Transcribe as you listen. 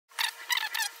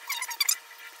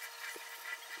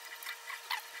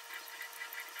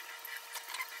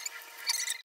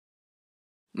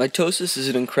Mitosis is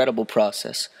an incredible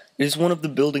process. It is one of the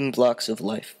building blocks of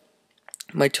life.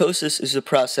 Mitosis is a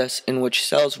process in which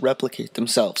cells replicate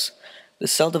themselves. The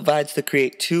cell divides to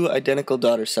create two identical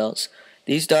daughter cells.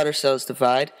 These daughter cells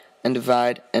divide and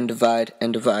divide and divide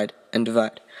and divide and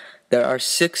divide. There are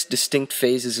 6 distinct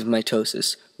phases of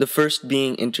mitosis, the first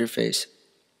being interphase.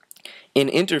 In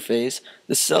interphase,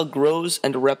 the cell grows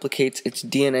and replicates its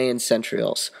DNA and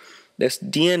centrioles. This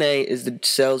DNA is the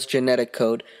cell's genetic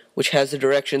code, which has the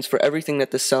directions for everything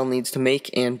that the cell needs to make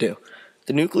and do.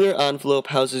 The nuclear envelope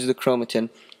houses the chromatin,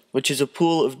 which is a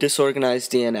pool of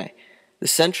disorganized DNA. The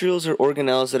centrioles are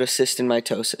organelles that assist in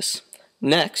mitosis.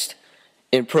 Next,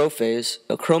 in prophase,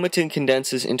 the chromatin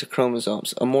condenses into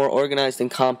chromosomes, a more organized and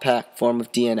compact form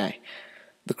of DNA.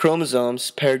 The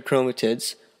chromosomes, paired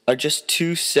chromatids, are just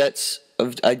 2 sets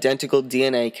of identical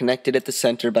DNA connected at the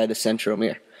center by the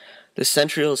centromere. The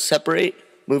centrioles separate,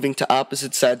 moving to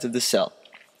opposite sides of the cell.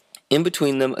 In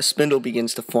between them, a spindle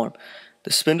begins to form.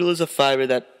 The spindle is a fiber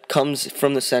that comes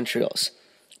from the centrioles.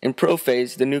 In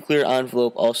prophase, the nuclear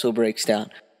envelope also breaks down.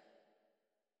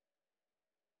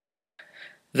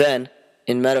 Then,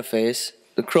 in metaphase,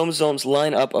 the chromosomes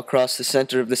line up across the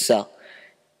center of the cell.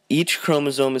 Each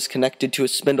chromosome is connected to a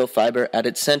spindle fiber at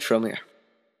its centromere.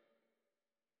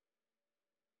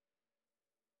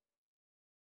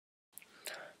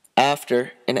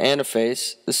 After, in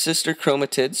anaphase, the sister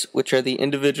chromatids, which are the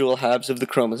individual halves of the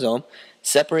chromosome,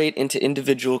 separate into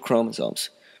individual chromosomes.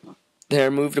 They are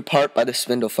moved apart by the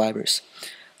spindle fibers.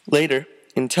 Later,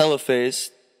 in telophase,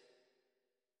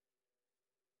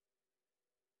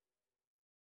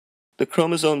 the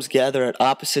chromosomes gather at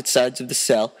opposite sides of the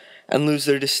cell and lose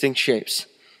their distinct shapes.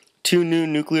 2 new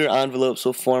nuclear envelopes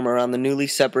will form around the newly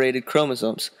separated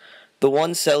chromosomes. The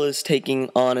one cell is taking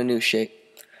on a new shape.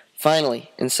 Finally,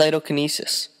 in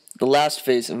cytokinesis, the last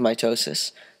phase of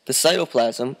mitosis, the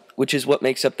cytoplasm, which is what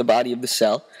makes up the body of the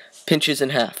cell, pinches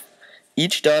in half.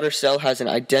 Each daughter cell has an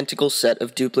identical set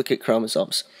of duplicate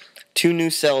chromosomes. 2 new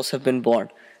cells have been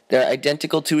born. They are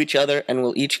identical to each other and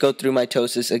will each go through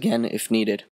mitosis again if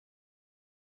needed.